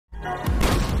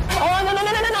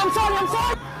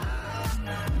sorry.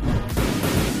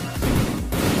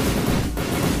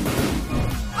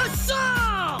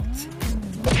 Assault!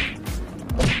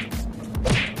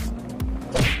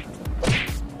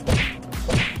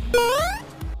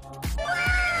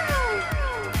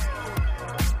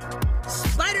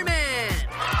 Spider-Man!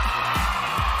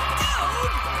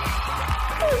 Dude!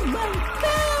 Oh my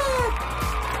God!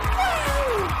 Wow!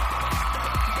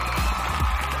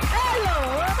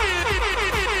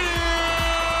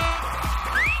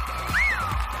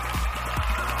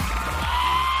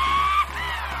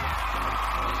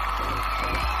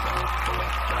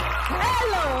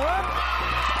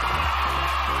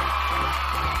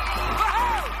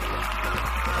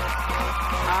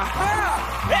 Hello!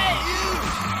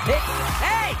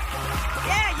 Hey!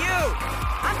 Yeah, you!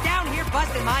 I'm down here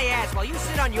busting my ass while you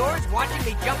sit on yours watching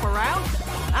me jump around?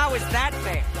 How is that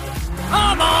fair?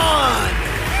 Come on!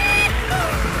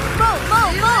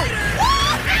 Move!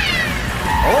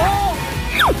 Oh!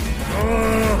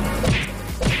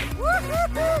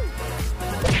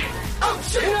 Oh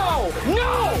shit!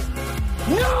 No!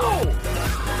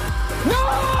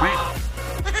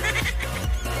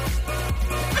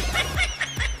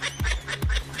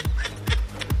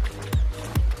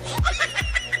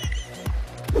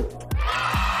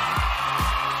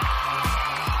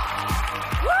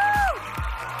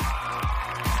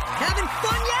 Having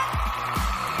fun yet?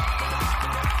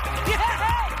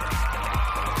 Yeah!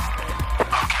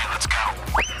 Okay, let's go.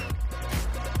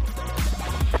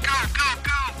 Go!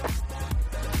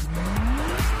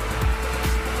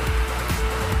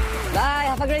 Bye,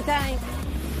 have a great time.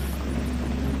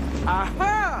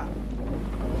 Aha!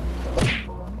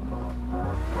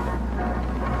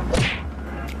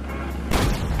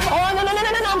 Oh, no,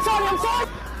 I'm sorry.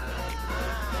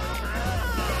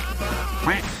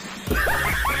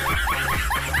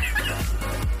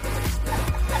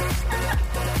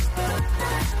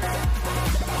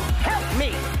 Help me!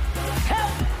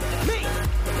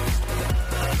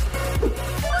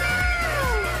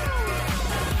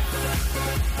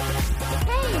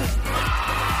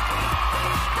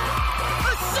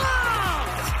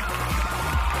 Assault!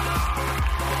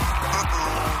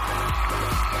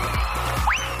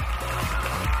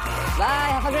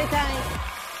 Bye, have a great time.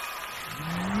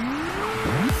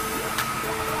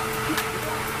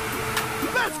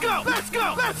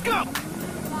 Let's go!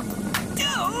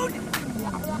 Dude!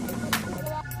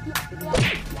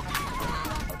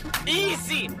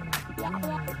 Easy!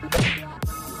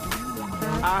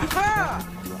 Aha!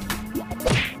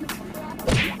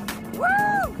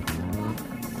 Woo!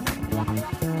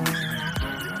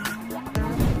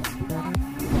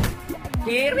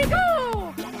 Here we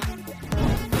go!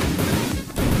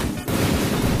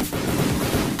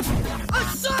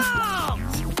 Assault!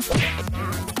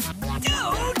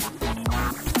 Dude!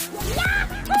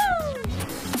 Yahoo!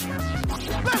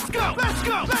 Let's go!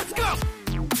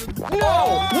 No!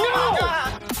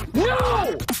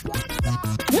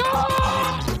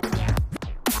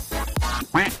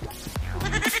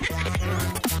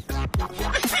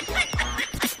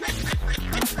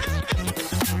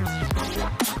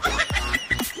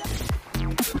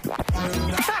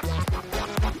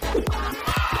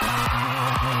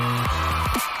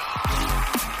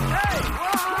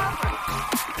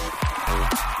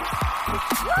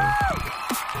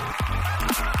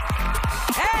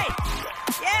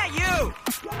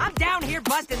 I'm down here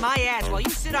busting my ass while you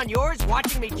sit on yours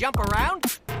watching me jump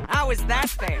around? How is that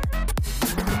fair?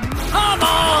 Come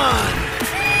on!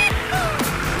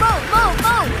 Move!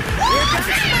 Here comes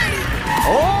Spidey!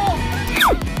 Oh!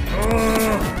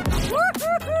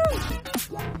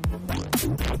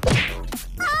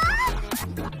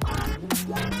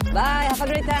 Bye, have a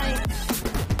great time.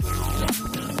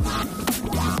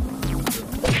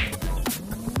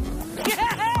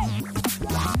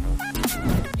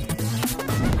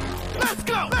 Let's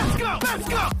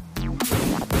go!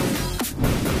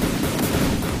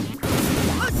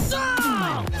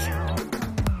 Assault!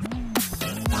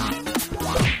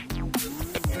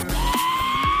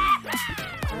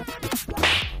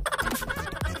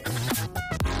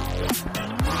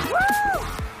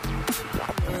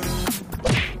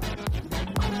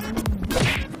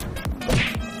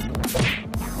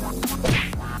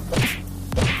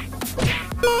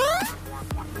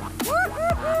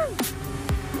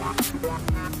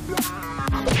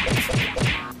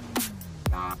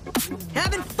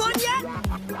 Having fun yet?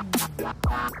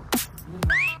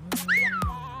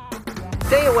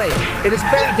 Stay away. It is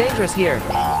very dangerous here.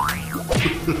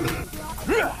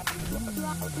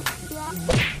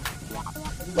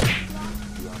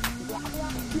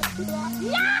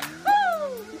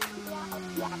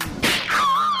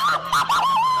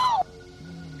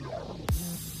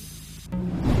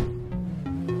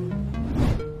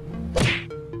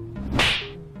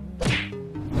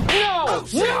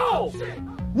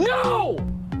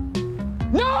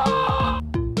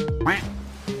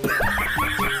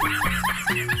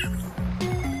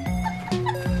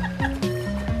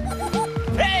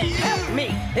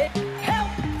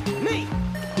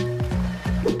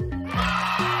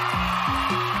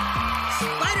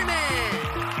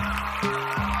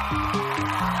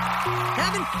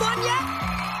 having fun yet?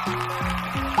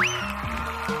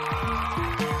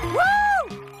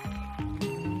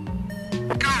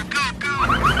 Go, go, go!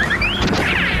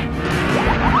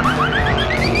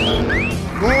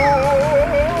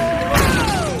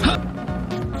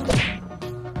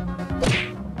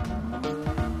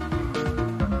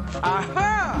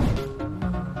 Aha!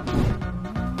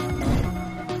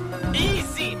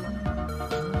 Easy!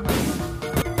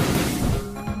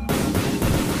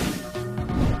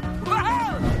 Whoa!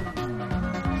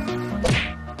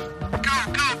 Go,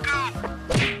 go, go!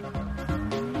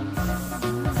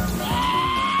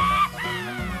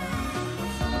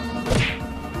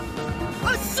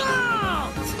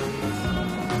 Assault!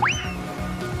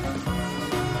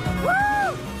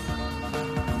 Woo!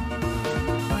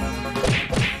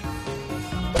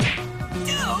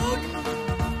 Dude!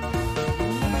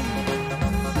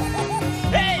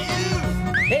 Hey, you!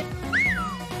 Hit.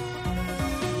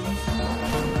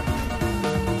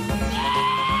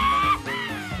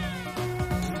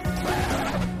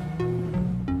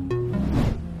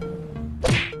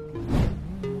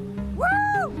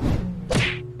 Woo!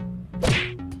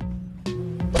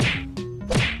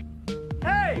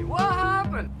 Hey, what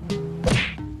happened?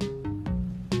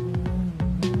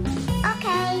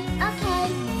 Okay.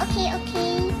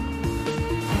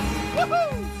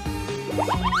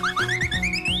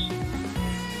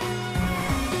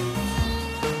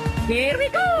 Here we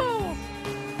go.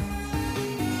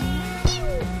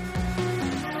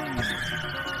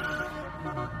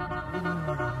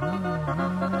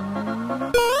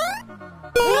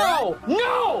 No!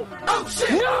 No! Oh,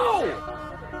 shit! No!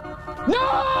 No!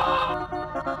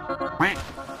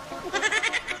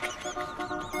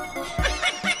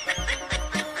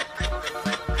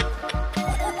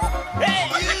 Hey,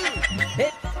 you!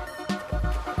 Hit.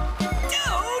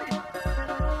 Dude!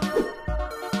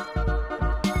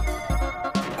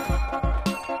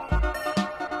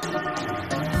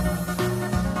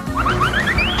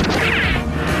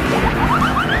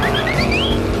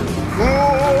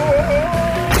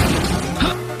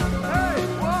 Hey,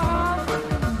 what happened?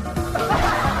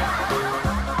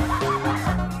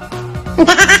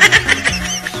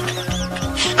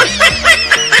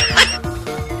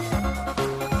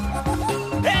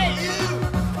 Hey, you!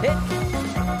 Hit.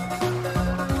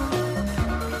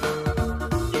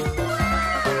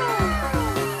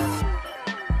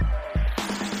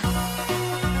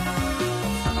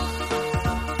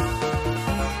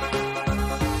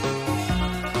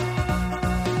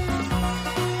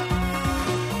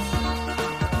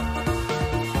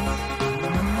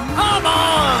 Come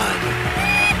on!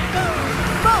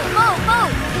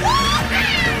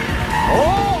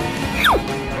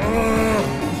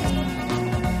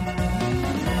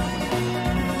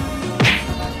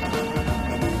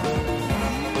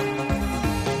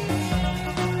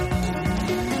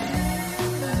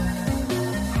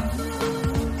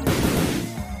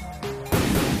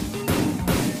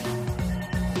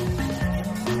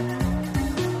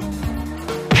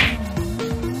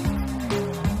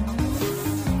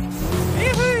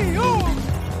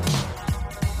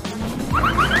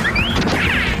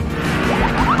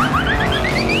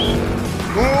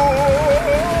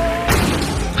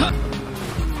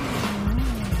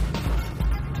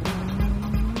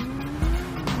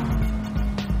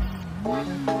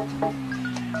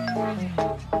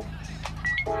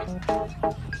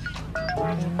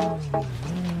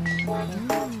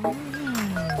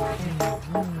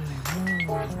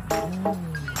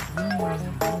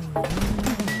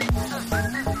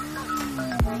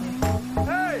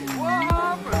 Hey, what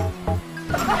happened?